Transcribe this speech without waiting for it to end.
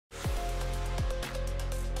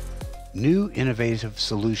new innovative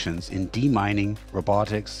solutions in demining,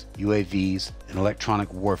 robotics, UAVs, and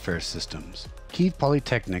electronic warfare systems. Kyiv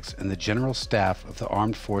Polytechnics and the general staff of the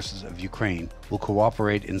Armed Forces of Ukraine will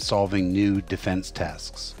cooperate in solving new defense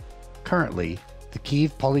tasks. Currently, the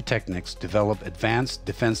Kyiv Polytechnics develop advanced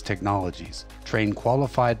defense technologies, train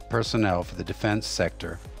qualified personnel for the defense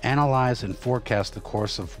sector, analyze and forecast the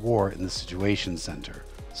course of war in the Situation Center.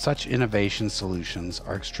 Such innovation solutions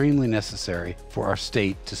are extremely necessary for our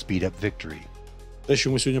state to speed up victory.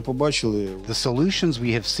 The solutions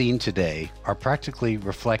we have seen today are practically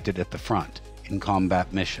reflected at the front in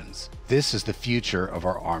combat missions. This is the future of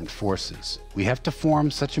our armed forces. We have to form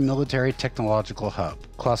such a military technological hub,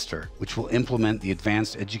 cluster, which will implement the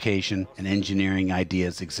advanced education and engineering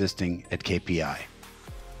ideas existing at KPI.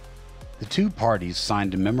 The two parties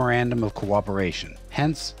signed a memorandum of cooperation.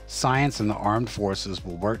 Hence, science and the armed forces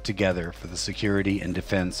will work together for the security and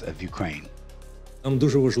defense of Ukraine.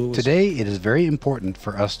 Today, it is very important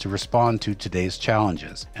for us to respond to today's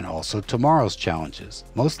challenges and also tomorrow's challenges.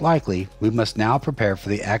 Most likely, we must now prepare for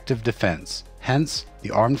the active defense. Hence,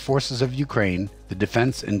 the armed forces of Ukraine, the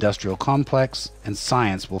defense industrial complex, and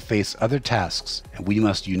science will face other tasks, and we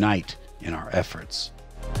must unite in our efforts.